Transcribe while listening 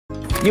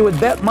You would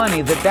bet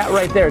money that that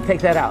right there, take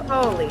that out.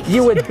 Holy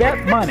You would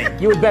bet money,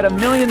 you would bet $1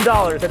 million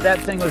that that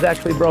thing was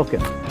actually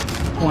broken.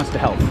 Who wants to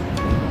help?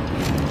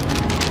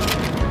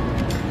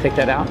 Take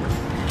that out.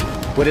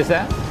 What is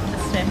that? A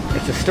stick.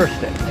 It's a stir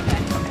stick.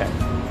 Okay.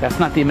 That's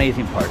not the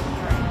amazing part.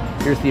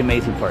 Here's the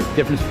amazing part.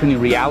 Difference between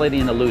reality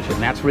and illusion.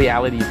 That's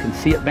reality. You can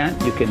see it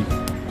bent. You can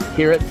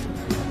hear it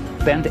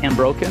bent and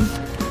broken.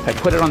 If I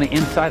put it on the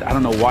inside, I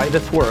don't know why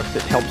this works.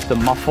 It helps to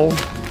muffle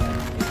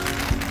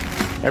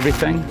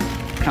everything.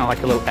 Kind of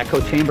like a little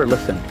echo chamber.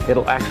 Listen,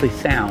 it'll actually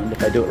sound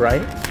if I do it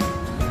right.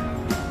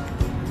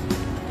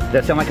 Does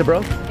that sound like it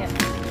broke? Yes.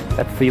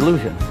 That's the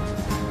illusion.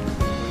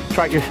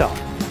 Try it yourself.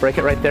 Break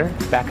it right there,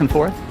 back and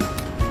forth.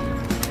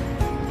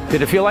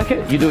 Did it feel like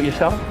it? You do it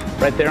yourself,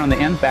 right there on the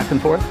end, back and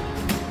forth.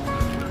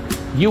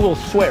 You will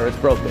swear it's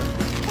broken,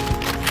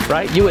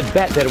 right? You would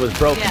bet that it was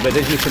broken, Yeah. but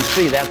as you can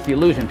see, that's the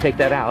illusion. Take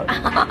that out,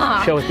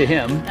 show it to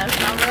him, That's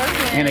not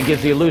broken. and it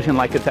gives the illusion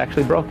like it's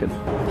actually broken.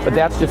 But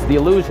that's just the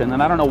illusion,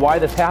 and I don't know why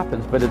this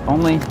happens, but it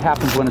only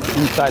happens when it's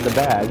inside the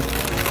bag.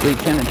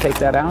 Reach in and take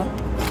that out,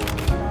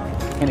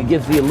 and it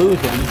gives the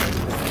illusion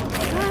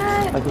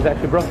like it's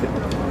actually broken.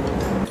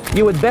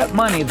 You would bet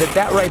money that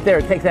that right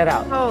there, take that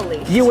out.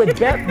 Holy You would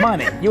bet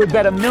money, you would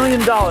bet $1 million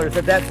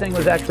that that thing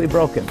was actually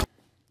broken.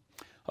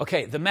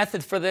 Okay, the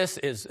method for this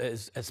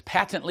is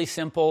patently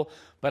simple,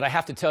 but I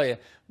have to tell you,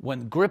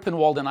 when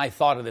Grippenwald and I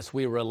thought of this,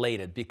 we were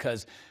elated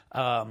because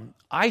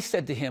I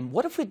said to him,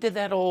 what if we did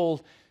that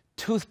old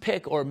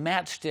toothpick or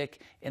matchstick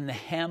in the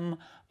hem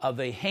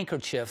of a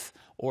handkerchief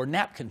or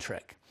napkin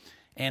trick?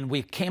 And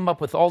we came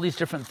up with all these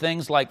different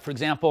things, like, for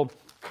example,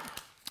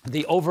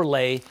 the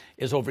overlay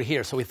is over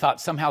here. So we thought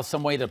somehow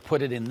some way to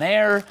put it in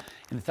there,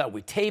 and we thought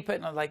we'd tape it.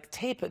 And I'm like,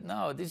 tape it?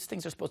 No, these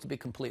things are supposed to be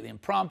completely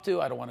impromptu.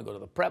 I don't want to go to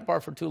the prep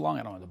bar for too long.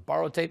 I don't want to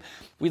borrow tape.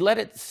 We let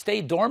it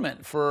stay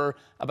dormant for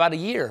about a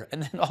year.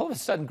 And then all of a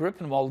sudden,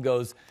 Grippenwald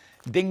goes,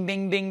 ding,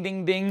 ding, ding,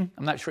 ding, ding.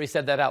 I'm not sure he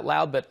said that out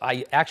loud, but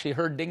I actually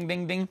heard ding,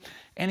 ding, ding.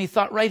 And he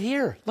thought, right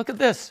here, look at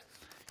this.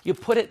 You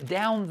put it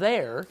down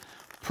there,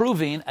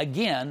 proving,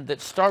 again, that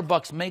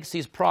Starbucks makes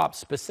these props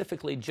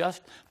specifically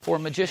just for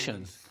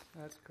magicians.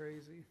 That's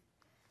crazy.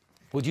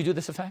 Would you do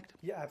this effect?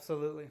 Yeah,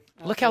 absolutely.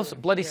 Look how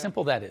bloody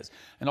simple that is.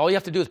 And all you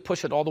have to do is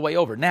push it all the way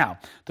over. Now,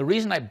 the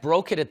reason I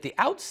broke it at the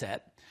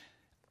outset,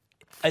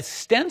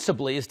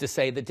 ostensibly, is to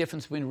say the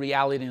difference between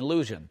reality and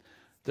illusion.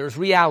 There's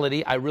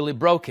reality, I really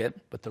broke it,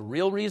 but the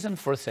real reason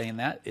for saying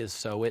that is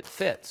so it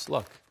fits.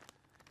 Look,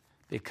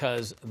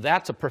 because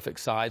that's a perfect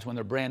size. When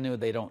they're brand new,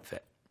 they don't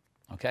fit.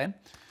 Okay?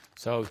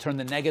 So turn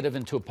the negative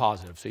into a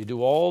positive. So you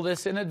do all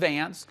this in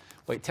advance.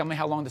 Wait, tell me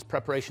how long this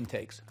preparation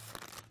takes.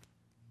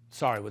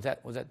 Sorry, was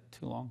that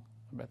too long?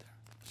 Right there.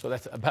 So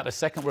that's about a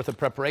second worth of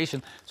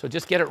preparation. So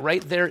just get it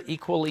right there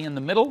equally in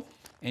the middle,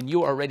 and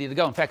you are ready to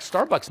go. In fact,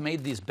 Starbucks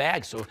made these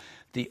bags so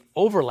the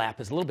overlap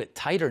is a little bit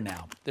tighter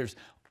now. There's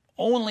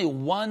only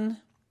one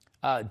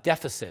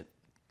deficit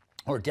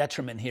or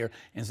detriment here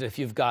is if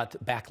you've got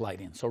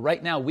backlighting. So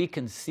right now we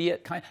can see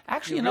it kind of.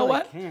 Actually, you know really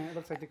what? Can't. It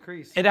looks like the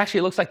crease. It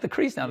actually looks like the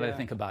crease now that I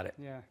think about it.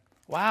 Yeah.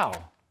 Wow.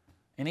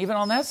 And even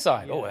on that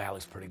side. Oh, that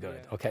looks pretty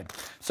good. Okay.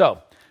 So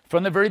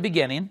from the very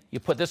beginning, you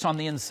put this on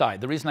the inside.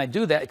 The reason I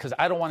do that is because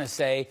I don't want to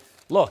say,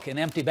 look, an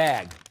empty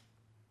bag.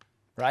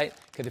 Right?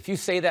 Because if you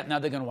say that, now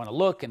they're going to want to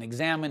look and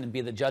examine and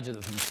be the judge of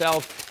it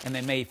themselves, and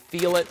they may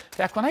feel it. In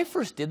fact, when I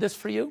first did this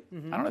for you,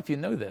 I don't know if you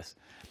knew this,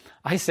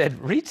 I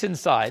said, reach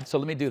inside. So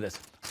let me do this.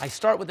 I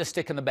start with a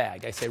stick in the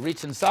bag. I say,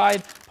 reach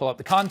inside, pull out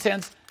the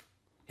contents.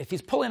 If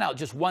he's pulling out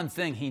just one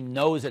thing, he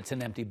knows it's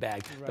an empty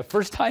bag. Right. The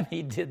first time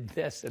he did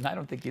this, and I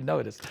don't think you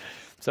noticed.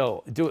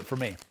 So do it for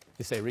me.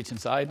 You say, reach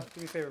inside.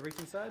 Can you say reach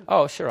inside?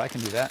 Oh, sure, I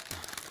can do that.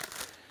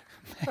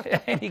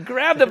 And he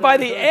grabbed it by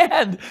the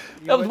end.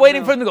 I was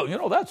waiting for him to go, you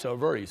know, that's a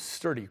very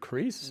sturdy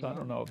crease. I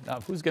don't know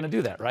who's going to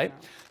do that, right?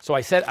 Yeah. So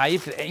I said, I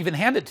even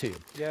hand it to you.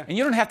 Yeah. And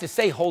you don't have to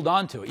say hold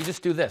on to it. You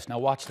just do this. Now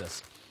watch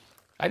this.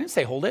 I didn't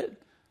say hold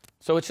it.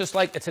 So it's just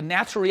like, it's a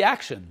natural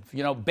reaction.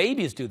 You know,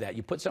 babies do that.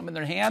 You put something in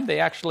their hand, they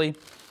actually...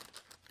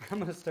 I'm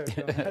going to start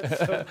doing that. That's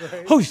so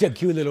great. Who's that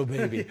cute little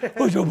baby?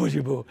 Who's your bushy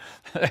boo?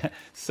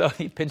 So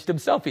he pinched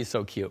himself. He's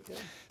so cute. Yeah.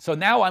 So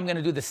now I'm going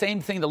to do the same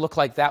thing to look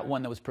like that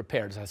one that was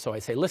prepared. So I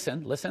say,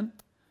 listen, listen.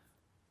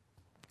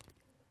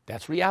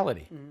 That's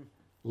reality. Mm-hmm.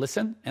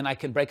 Listen, and I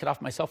can break it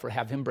off myself or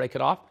have him break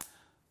it off.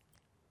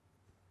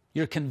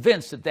 You're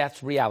convinced that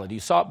that's reality. You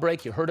saw it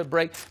break, you heard it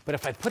break, but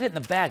if I put it in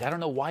the bag, I don't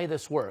know why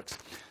this works.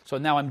 So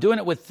now I'm doing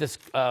it with this,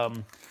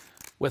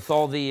 with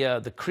all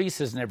the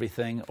creases and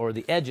everything, or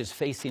the edges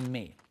facing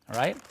me, all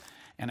right?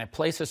 And I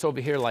place this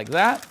over here like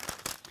that,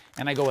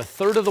 and I go a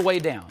third of the way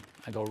down.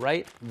 I go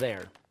right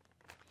there.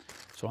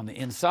 So on the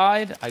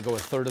inside, I go a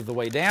third of the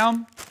way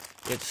down.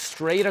 It's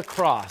straight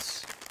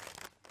across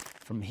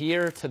from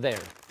here to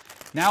there.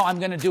 Now I'm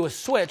going to do a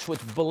switch, which,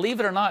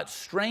 believe it or not,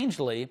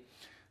 strangely,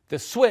 the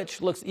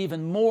switch looks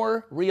even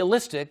more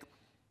realistic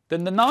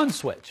than the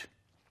non-switch,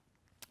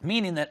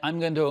 meaning that I'm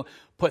going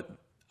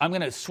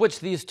to switch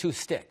these two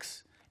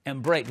sticks.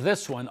 and break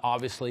this one,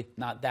 obviously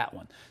not that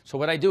one. So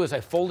what I do is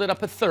I fold it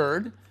up a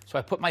third, so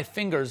I put my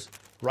fingers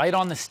right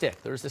on the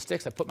stick. There's the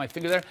sticks, I put my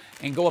finger there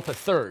and go up a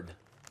third.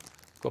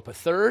 Go up a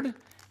third, and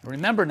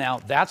remember now,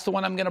 that's the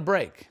one I'm gonna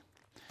break.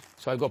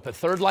 So I go up a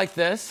third like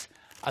this,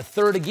 a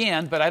third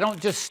again, but I don't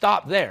just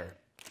stop there.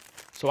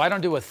 So I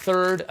don't do a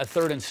third,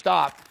 and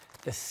stop.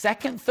 The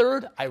second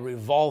third, I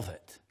revolve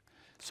it.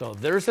 So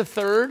there's a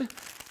third,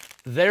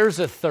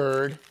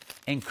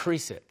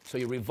 increase it. So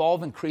you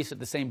revolve and crease at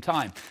the same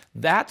time.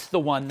 That's the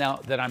one now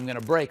that I'm going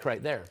to break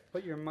right there.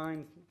 But your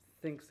mind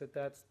thinks that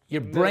that's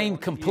your the brain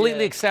middle. completely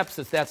Yeah. accepts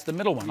that that's the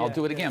middle one. I'll Yeah,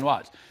 do it again. yeah.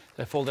 Watch.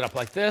 So I fold it up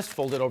like this,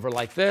 fold it over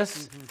like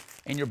this,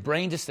 and your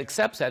brain just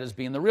accepts that as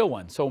being the real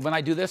one. So when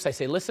I do this, I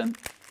say, listen,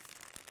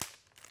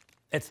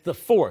 it's the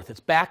fourth. It's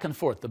back and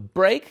forth. The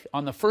break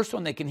on the first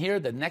one they can hear.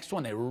 The next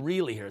one they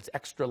really hear. It's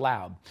extra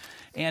loud.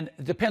 And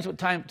it depends what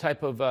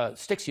type of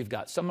sticks you've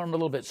got. Some of them are a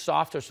little bit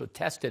softer, so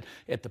test it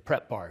at the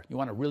prep bar. You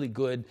want a really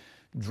good,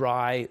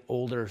 dry,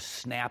 older,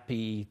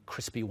 snappy,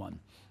 crispy one.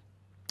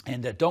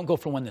 And don't go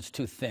for one that's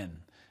too thin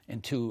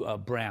and too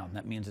brown.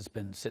 That means it's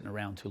been sitting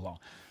around too long.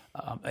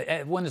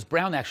 When it's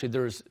brown, actually,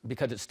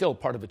 because it's still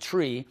part of a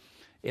tree,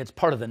 it's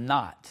part of the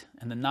knot,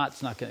 and the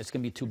knot's not it's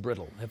going to be too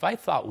brittle. Have I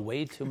thought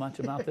way too much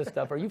about this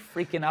stuff? Are you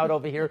freaking out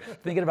over here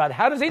thinking about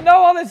how does he know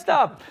all this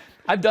stuff?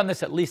 I've done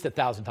this at least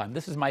 1,000 times.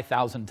 This is my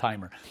 1,000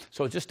 timer.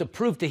 So just to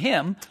prove to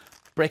him,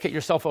 break it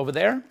yourself over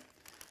there,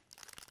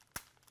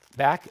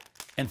 back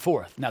and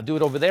forth. Now do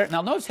it over there.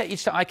 Now notice how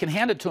each time I can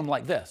hand it to him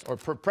like this, or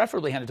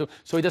preferably hand it to him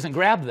so he doesn't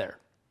grab there.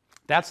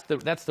 That's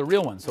the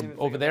real one. So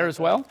over there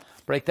as well,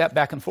 break that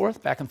back and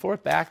forth, back and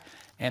forth, back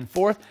and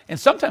forth. And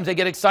sometimes they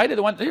get excited.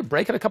 They want to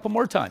break it a couple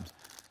more times.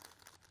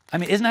 I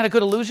mean, isn't that a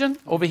good illusion?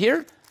 Over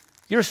here,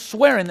 you're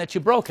swearing that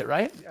you broke it,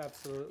 right?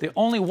 Absolutely. The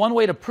only one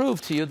way to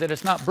prove to you that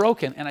it's not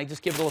broken, and I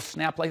just give it a little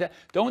snap like that.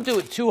 Don't do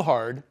it too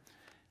hard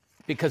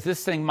because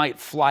this thing might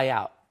fly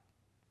out.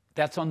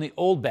 That's on the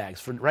old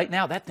bags. For right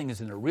now, that thing is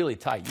in there really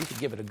tight. You could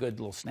give it a good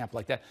little snap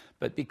like that,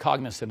 but be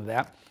cognizant of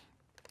that.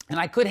 And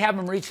I could have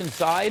him reach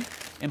inside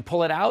and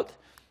pull it out,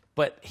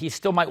 but he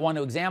still might want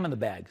to examine the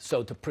bag.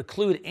 So to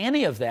preclude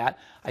any of that,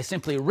 I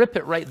simply rip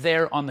it right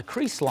there on the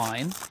crease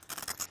line,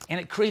 and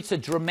it creates a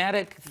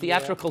dramatic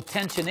theatrical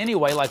tension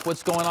anyway, like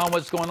what's going on,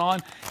 what's going on.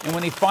 And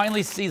when he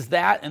finally sees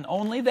that and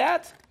only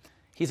that,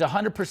 he's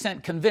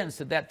 100% convinced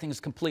that that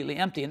thing's completely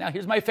empty. And now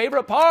here's my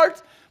favorite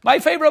part. My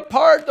favorite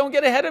part, don't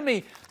get ahead of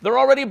me. They're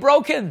already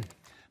broken.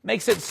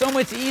 Makes it so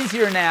much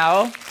easier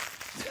now.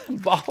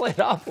 Ball it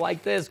up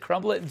like this,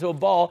 crumble it into a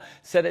ball,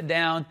 set it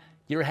down.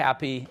 You're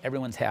happy,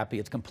 everyone's happy,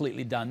 it's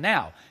completely done.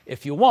 Now,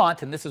 if you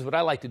want, and this is what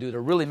I like to do to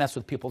really mess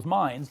with people's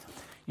minds,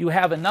 you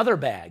have another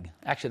bag.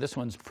 Actually, this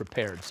one's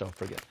prepared, so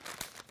forget.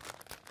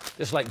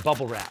 Just like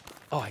bubble wrap.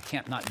 Oh, I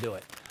can't not do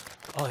it.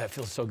 Oh, that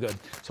feels so good.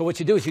 So what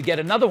you do is you get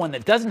another one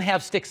that doesn't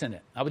have sticks in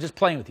it. I was just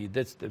playing with you.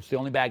 That's the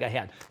only bag I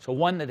had. So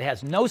one that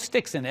has no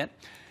sticks in it.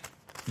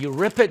 You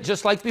rip it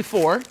just like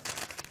before.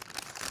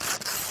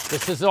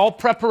 This is all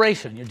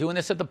preparation. You're doing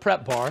this at the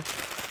prep bar.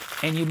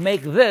 And you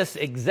make this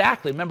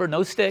exactly, remember,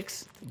 no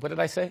sticks. What did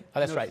I say?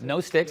 Oh, that's right,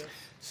 no sticks. Yes.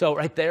 So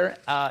right there,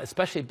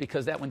 especially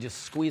because that one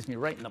just squeezed me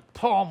right in the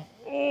palm.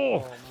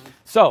 Oh.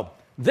 So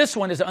this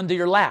one is under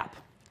your lap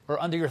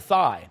or under your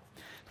thigh.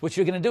 What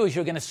you're going to do is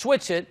you're going to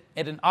switch it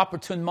at an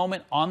opportune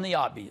moment on the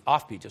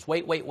offbeat. Just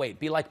wait, wait, wait.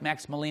 Be like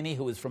Max Malini,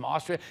 who is from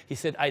Austria. He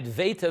said, I'd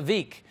wait a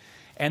week.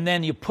 And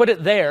then you put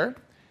it there,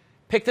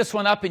 pick this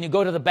one up, and you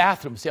go to the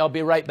bathroom. Say, I'll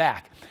be right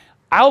back.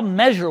 I'll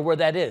measure where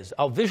that is.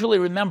 I'll visually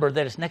remember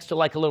that it's next to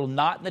like a little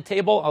knot in the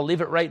table. I'll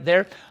leave it right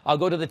there. I'll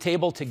go to the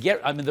table to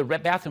the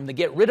bathroom to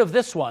get rid of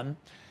this one.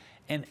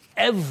 And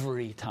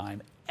every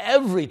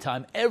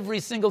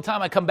single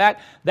time I come back,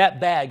 that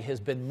bag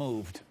has been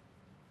moved.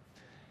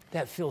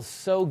 That feels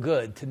so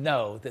good to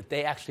know that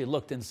they actually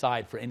looked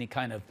inside for any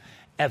kind of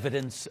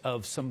evidence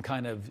of some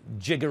kind of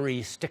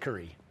jiggery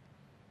stickery.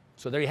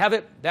 So there you have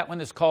it. That one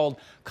is called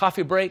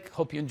Coffee Break.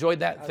 Hope you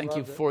enjoyed that. Thank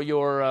you for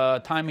your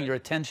time and your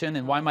attention.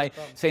 And why am I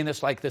saying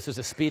this like this is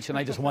a speech and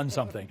I just won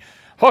something?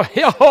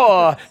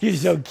 Oh,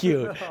 he's so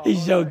cute.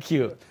 He's so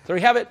cute. So there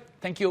you have it.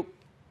 Thank you.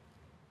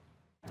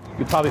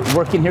 You probably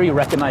work in here. You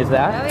recognize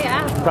that? Oh,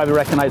 yeah. You probably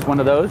recognize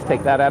one of those.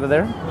 Take that out of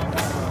there.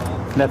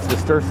 That's the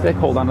stir stick.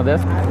 Hold on to this.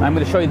 I'm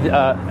going to show you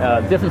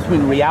the difference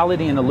between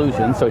reality and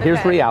illusion. So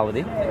here's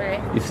reality.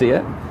 Right. You see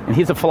it? And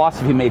he's a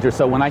philosophy major,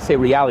 so when I say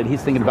reality,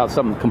 he's thinking about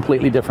something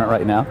completely different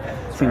right now.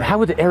 So how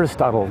would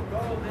Aristotle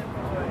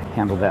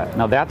handle that?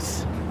 Now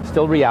that's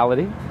still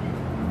reality.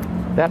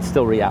 That's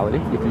still reality.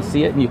 You can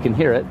see it and you can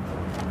hear it.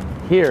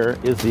 Here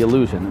is the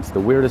illusion. It's the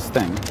weirdest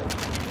thing.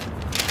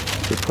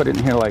 You put it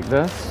in here like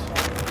this,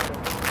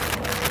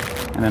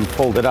 and then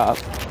fold it up.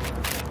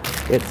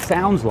 It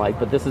sounds like,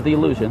 but this is the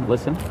illusion.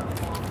 Listen.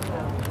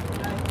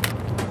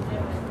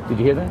 Did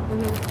you hear that?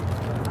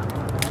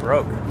 Mm-hmm.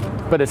 Broke.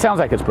 But it sounds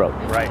like it's broke.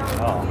 Right.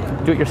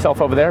 Oh. Do it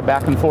yourself over there,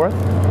 back and forth,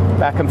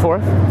 back and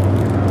forth.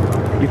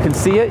 You can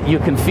see it, you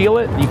can feel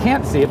it. You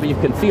can't see it, but you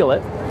can feel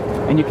it.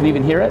 And you can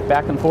even hear it,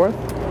 back and forth.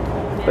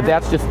 But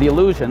that's just the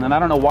illusion, and I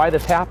don't know why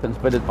this happens,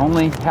 but it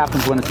only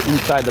happens when it's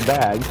inside the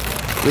bag.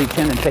 Reach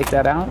in and take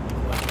that out,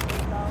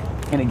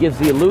 and it gives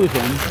the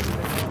illusion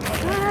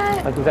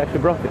like it was actually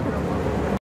broken.